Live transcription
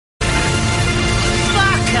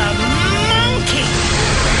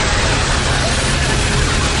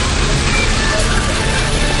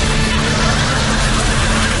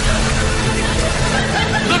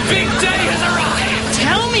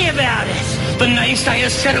The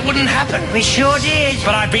naysayers said it wouldn't happen. We sure did.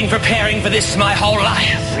 But I've been preparing for this my whole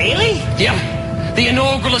life. Really? Yep. The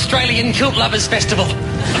inaugural Australian Kilt Lovers Festival. A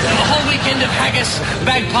whole weekend of haggis,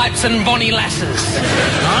 bagpipes and bonny lasses.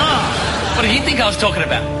 Ah. What did you think I was talking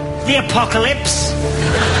about? The apocalypse.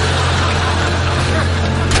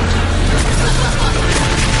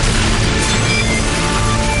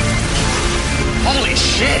 Holy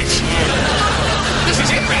shit! This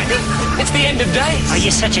is it, Randy. It's the end of days. Oh,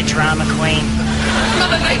 you're such a drama queen.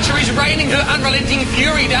 Mother Nature is raining her unrelenting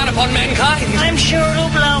fury down upon mankind. I'm sure it'll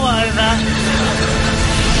blow over.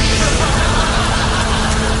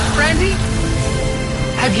 Randy,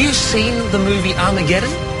 have you seen the movie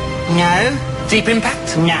Armageddon? No. Deep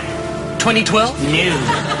Impact? No. 2012?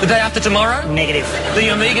 No. The Day After Tomorrow? Negative.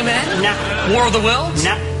 The Omega Man? No. War of the Worlds?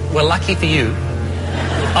 No. Well, lucky for you,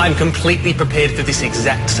 I'm completely prepared for this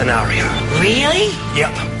exact scenario. Really?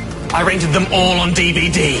 Yep. I rented them all on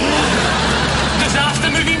DVD. Disaster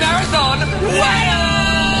Movie Marathon! Wow!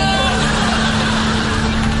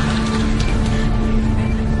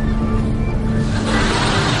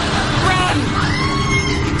 Run!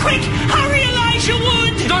 Quick! Hurry, Elijah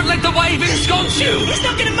Wood! Don't let the wave ensconce you! He's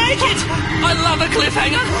not going to make it! I love a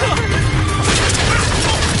cliffhanger.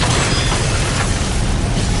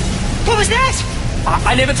 What was that?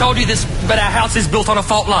 I never told you this, but our house is built on a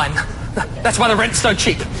fault line. That's why the rent's so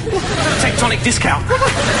cheap. Tectonic discount.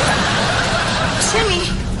 Sammy,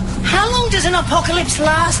 how long does an apocalypse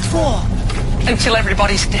last for? Until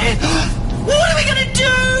everybody's dead. What are we going to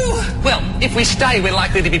do? Well, if we stay, we're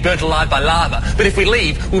likely to be burnt alive by lava. But if we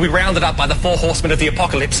leave, we'll be rounded up by the 4 horsemen of the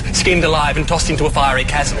apocalypse, skinned alive and tossed into a fiery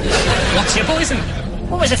chasm. What's your poison?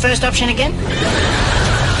 What was the first option again?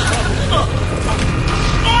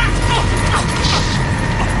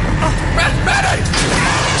 Randy!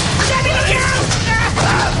 Sammy, look out!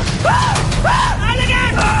 Look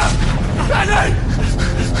out! Randy!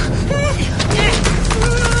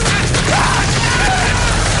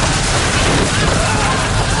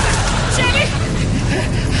 Sammy!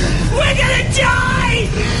 We're gonna die!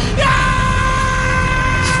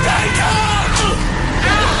 Stay calm!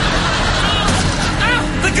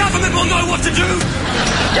 The government will know what to do!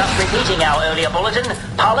 Just repeating our earlier bulletin,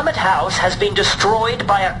 Parliament House has been destroyed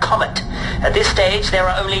by a comet. At this stage, there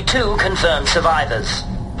are only 2 confirmed survivors.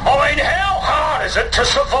 I mean, how hard is it to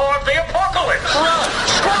survive the apocalypse? Run,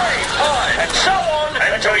 scream, hide, and so on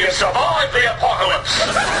until you survive the apocalypse.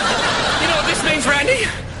 You know what this means, Randy?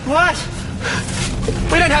 What?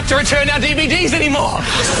 We don't have to return our DVDs anymore.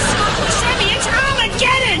 Sammy, it's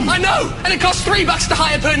Armageddon! I know, and it costs $3 to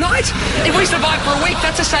hire per night. If we survive for a week,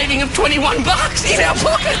 that's a saving of $21 in our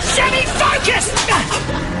pockets. Sammy, focus!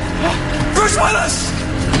 Bruce Willis!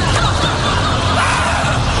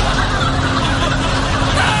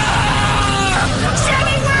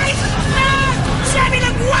 Sammy, wait! Sammy,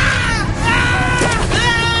 look!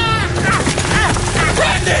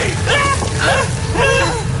 Randy!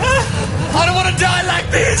 I don't want to die like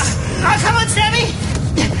this! Oh, come on, Sammy!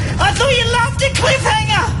 I thought you loved a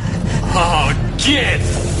cliffhanger! Oh, get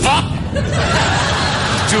fucked!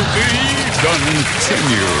 To be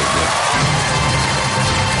continued.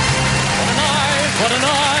 What a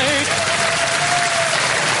night!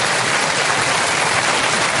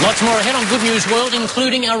 Lots more ahead on Good News World,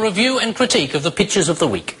 including our review and critique of the pictures of the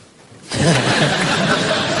week.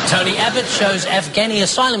 Tony Abbott shows Afghani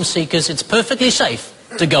asylum seekers it's perfectly safe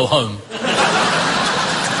to go home.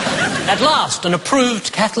 At last, an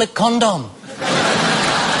approved Catholic condom.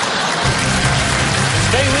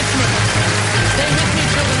 Stay with me. Stay with me,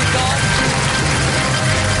 children of God.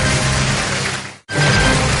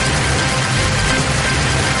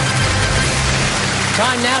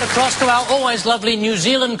 Time now to cross to our always lovely New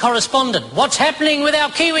Zealand correspondent. What's happening with our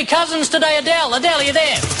Kiwi cousins today, Adele? Adele, are you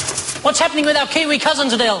there? What's happening with our Kiwi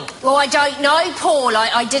cousins, Adele? Well, I don't know, Paul.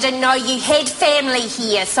 I didn't know you had family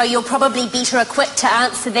here, so you're probably better equipped to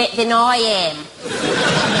answer that than I am.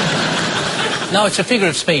 No, it's a figure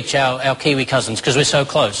of speech, our Kiwi cousins, because we're so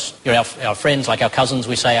close. You're our friends, like our cousins.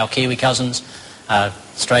 We say our Kiwi cousins,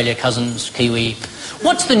 Australia cousins, Kiwi.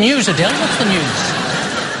 What's the news, Adele? What's the news?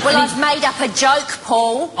 Well, I've made up a joke,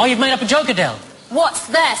 Paul. Oh, you've made up a joke, Adele? What's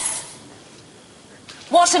this?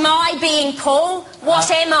 What am I being, Paul? What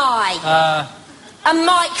am I? A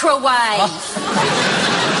microwave.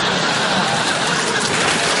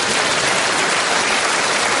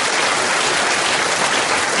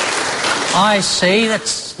 I see,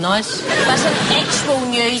 that's nice. But in actual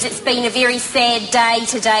news, it's been a very sad day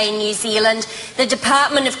today in New Zealand. The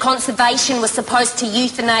Department of Conservation was supposed to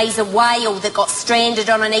euthanise a whale that got stranded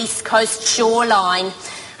on an East Coast shoreline.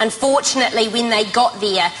 Unfortunately, when they got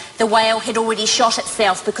there, the whale had already shot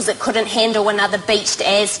itself because it couldn't handle another beached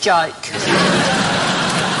as joke.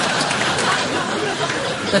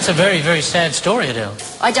 That's a very, very sad story, Adele.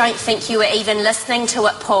 I don't think you were even listening to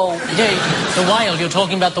it, Paul. Yeah, the whale. You're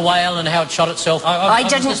talking about the whale and how it shot itself. I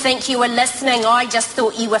didn't think you were listening. I just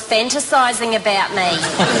thought you were fantasising about me.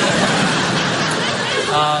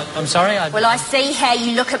 I'm sorry? Well, I see how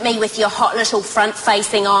you look at me with your hot little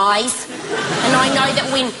front-facing eyes. And I know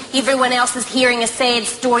that when everyone else is hearing a sad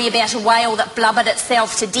story about a whale that blubbered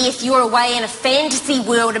itself to death, you're away in a fantasy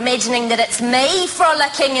world imagining that it's me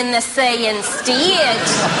frolicking in the sea instead.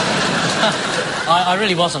 I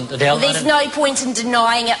really wasn't, Adele. There's no point in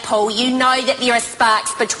denying it, Paul. You know that there are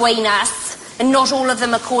sparks between us, and not all of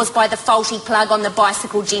them are caused by the faulty plug on the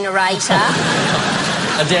bicycle generator.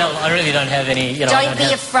 Adele, I really don't have any... Don't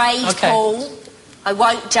be afraid, okay. Paul. I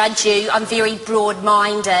won't judge you. I'm very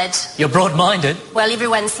broad-minded. You're broad-minded? Well,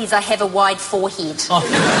 everyone says I have a wide forehead. Oh.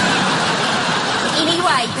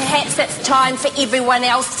 Anyway, perhaps it's time for everyone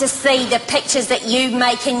else to see the pictures that you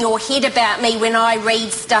make in your head about me when I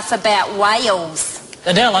read stuff about whales.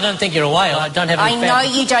 Adele, I don't think you're a whale. I don't have any know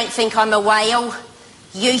you don't think I'm a whale.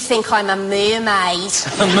 You think I'm a mermaid.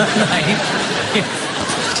 A mermaid?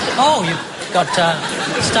 Oh, you've got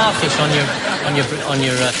starfish on your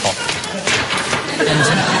top. And,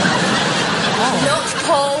 Look,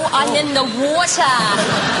 Paul, I'm in the water.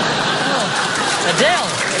 Oh. Adele.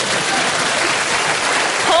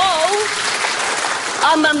 Paul,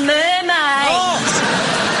 I'm a mermaid. Oh.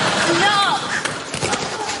 Look.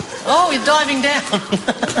 Oh, you're diving down.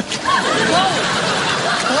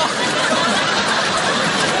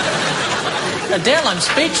 Whoa. Adele, I'm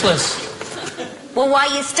speechless. Well, why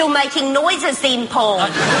are you still making noises then, Paul?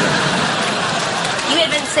 You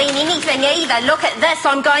haven't seen anything either. Look at this.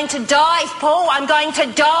 I'm going to dive, Paul. I'm going to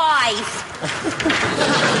dive.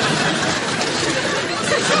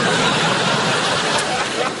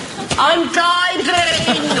 I'm diving.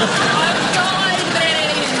 I'm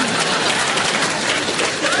diving.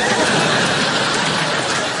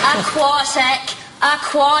 Aquatic.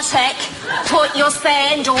 Aquatic. Put your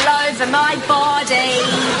sand all over my body.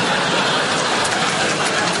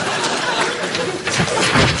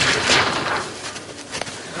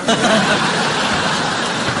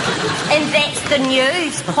 And that's the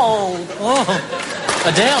news, Paul. Oh,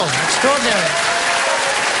 Adele, extraordinary.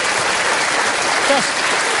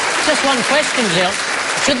 Just one question, Adele.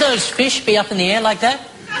 Should those fish be up in the air like that?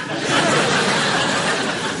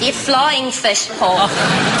 They're flying fish, Paul. Oh.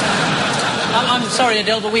 I'm sorry,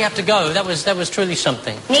 Adele, but we have to go. That was truly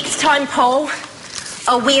something. Next time, Paul,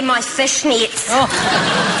 I'll wear my fishnets. Oh,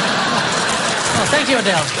 thank you,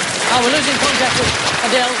 Adele. Oh, we're losing contact with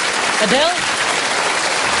Adele. Adele?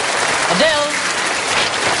 Adele?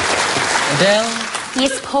 Adele?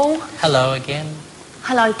 Yes, Paul? Hello again.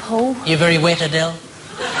 Hello, Paul. You're very wet, Adele.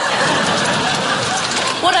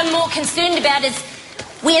 What I'm more concerned about is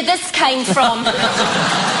where this came from. Did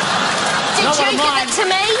you give it to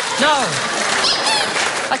me? No.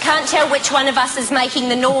 I can't tell which one of us is making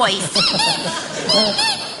the noise.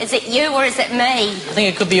 Is it you or is it me? I think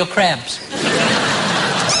it could be your crabs.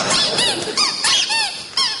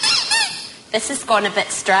 This has gone a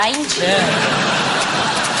bit strange. Yeah.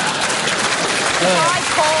 Hi,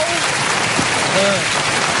 Paul.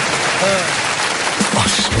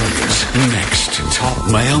 Australia's next top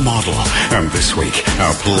male model. And this week,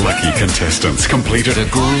 our plucky contestants completed a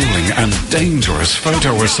grueling and dangerous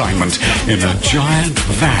photo assignment in a giant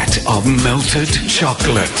vat of melted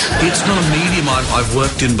chocolate. It's not a medium I've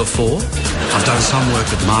worked in before. I've done some work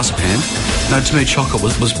with marzipan. No, to me,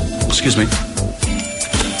 chocolate was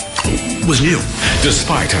new.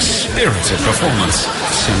 Despite a spirited performance,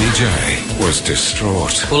 Sammy J was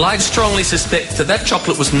distraught. Well, I strongly suspect that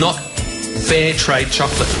chocolate was not fair trade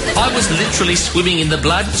chocolate. I was literally swimming in the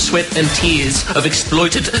blood, sweat and tears of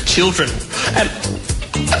exploited children. And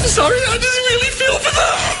I'm sorry, I just really feel for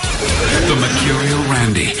them. The Mercurial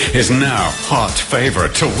Randy is now hot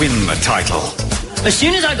favourite to win the title. As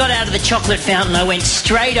soon as I got out of the chocolate fountain, I went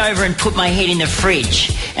straight over and put my head in the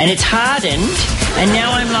fridge. And it's hardened, and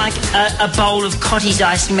now I'm like a bowl of Cotty's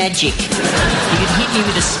Ice Magic. You could hit me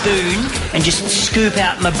with a spoon and just scoop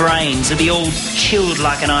out my brains. It'd be all chilled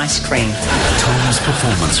like an ice cream. Tom's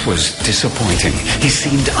performance was disappointing. He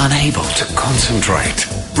seemed unable to concentrate.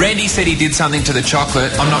 Randy said he did something to the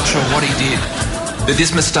chocolate. I'm not sure what he did. But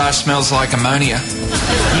this moustache smells like ammonia.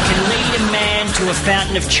 You can lead a man to a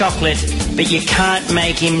fountain of chocolate, but you can't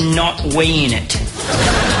make him not wee in it.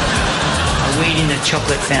 I weed in the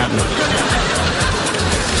chocolate fountain.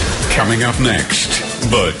 Coming up next,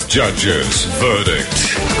 the judges'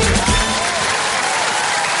 verdict.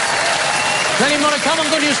 Plenty more to come on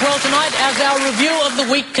Good News World tonight as our review of the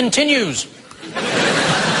week continues.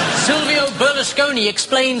 Silvio Berlusconi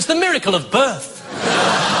explains the miracle of birth.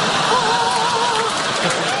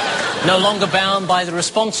 No longer bound by the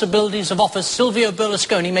responsibilities of office, Silvio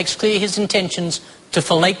Berlusconi makes clear his intentions to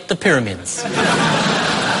fillet the pyramids.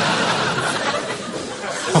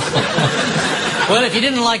 Well, if you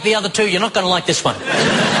didn't like the other two, you're not going to like this one.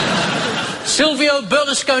 Silvio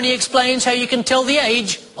Berlusconi explains how you can tell the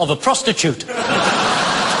age of a prostitute. Be my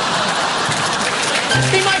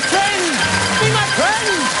friend! Be my friend!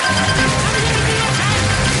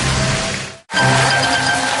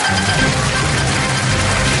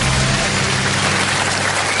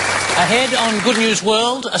 Ahead on Good News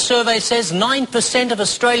World, a survey says 9% of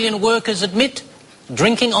Australian workers admit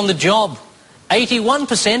drinking on the job.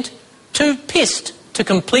 81% too pissed to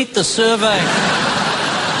complete the survey.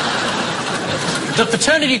 The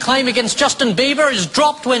paternity claim against Justin Bieber is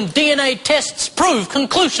dropped when DNA tests prove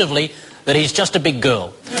conclusively that he's just a big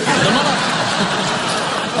girl.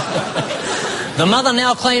 The mother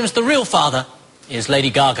now claims the real father is Lady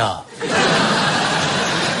Gaga.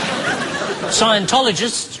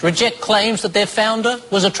 Scientologists reject claims that their founder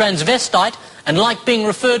was a transvestite and like being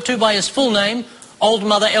referred to by his full name, Old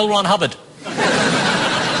Mother L. Ron Hubbard.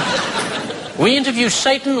 We interview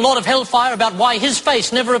Satan, Lord of Hellfire, about why his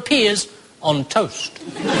face never appears on toast.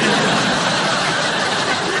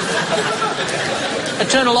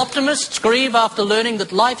 Eternal optimists grieve after learning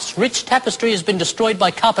that life's rich tapestry has been destroyed by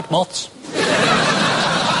carpet moths.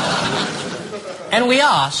 And we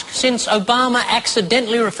ask, since Obama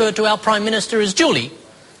accidentally referred to our Prime Minister as Julie,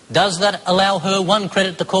 does that allow her one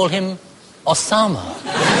credit to call him Osama?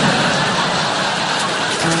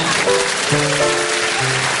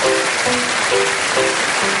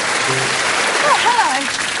 Oh, hello.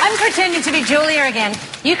 I'm pretending to be Julia again.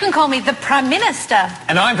 You can call me the Prime Minister.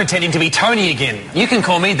 And I'm pretending to be Tony again. You can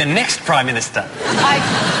call me the next Prime Minister.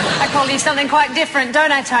 I call you something quite different,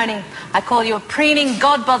 don't I, Tony? I call you a preening,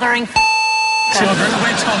 God-bothering... Children,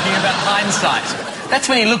 we're talking about hindsight. That's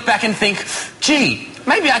when you look back and think, gee,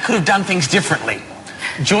 maybe I could have done things differently.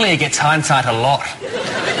 Julia gets hindsight a lot.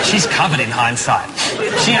 She's covered in hindsight.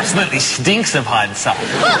 She absolutely stinks of hindsight.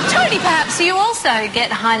 Well, Tony, perhaps you also get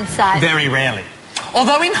hindsight. Very rarely.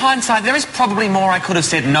 Although in hindsight, there is probably more I could have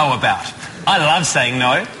said no about. I love saying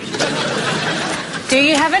no. Do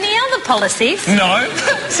you have any other policies? No.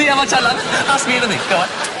 See how much I love it? Ask me anything. Go on.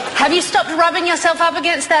 Have you stopped rubbing yourself up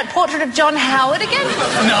against that portrait of John Howard again?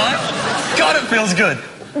 No. God, it feels good.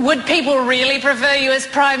 Would people really prefer you as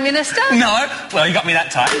Prime Minister? No. Well, you got me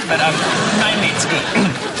that time, but mainly it's good.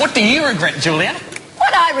 What do you regret, Julia?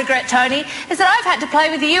 What I regret, Tony, is that I've had to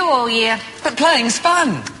play with you all year. But playing's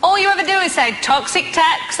fun. All you ever do is say toxic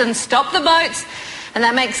tax and stop the boats, and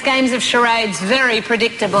that makes games of charades very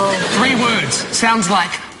predictable. 3 words. Sounds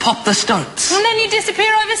like pop the stoats. And then you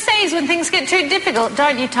disappear overseas when things get too difficult,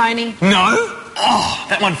 don't you, Tony? No? Oh,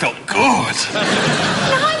 that one felt good.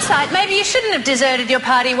 In hindsight, maybe you shouldn't have deserted your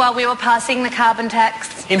party while we were passing the carbon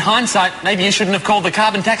tax. In hindsight, maybe you shouldn't have called the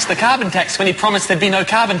carbon tax when he promised there'd be no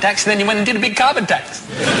carbon tax, and then you went and did a big carbon tax.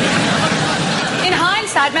 In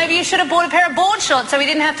hindsight, maybe you should have bought a pair of board shorts so we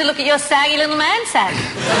didn't have to look at your saggy little man sack.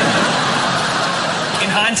 In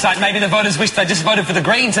hindsight, maybe the voters wished they just voted for the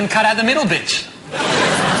Greens and cut out the middle bitch.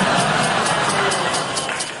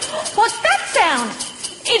 What's that sound?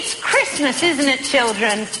 It's Christmas, isn't it,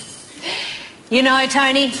 children? You know,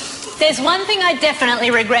 Tony, there's one thing I definitely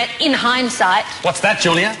regret in hindsight. What's that,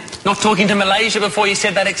 Julia? Not talking to Malaysia before you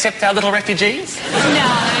said they'd accept our little refugees? No.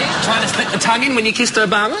 Trying to split the tongue in when you kissed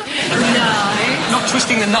Obama? No. Not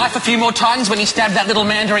twisting the knife a few more times when you stabbed that little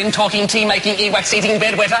Mandarin talking, tea-making, earwax-eating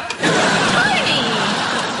bedwetter? Tony!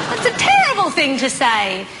 That's a terrible thing to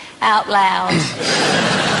say out loud.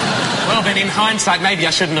 Well, then, in hindsight, maybe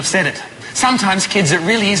I shouldn't have said it. Sometimes, kids, it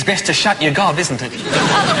really is best to shut your gob, isn't it?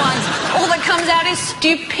 Otherwise, all that comes out is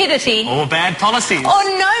stupidity. Or bad policies. Or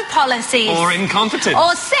no policies. Or incompetence.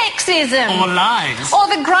 Or sexism. Or lies. Or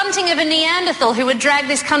the grunting of a Neanderthal who would drag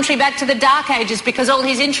this country back to the Dark Ages because all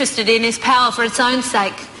he's interested in is power for its own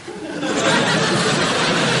sake.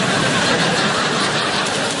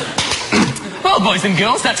 Well, boys and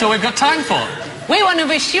girls, that's all we've got time for. We want to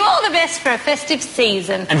wish you all the best for a festive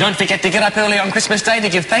season. And don't forget to get up early on Christmas Day to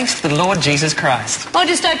give thanks to the Lord Jesus Christ. Or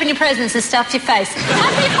just open your presents and stuff your face.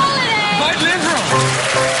 Happy holidays! Vote Liberal!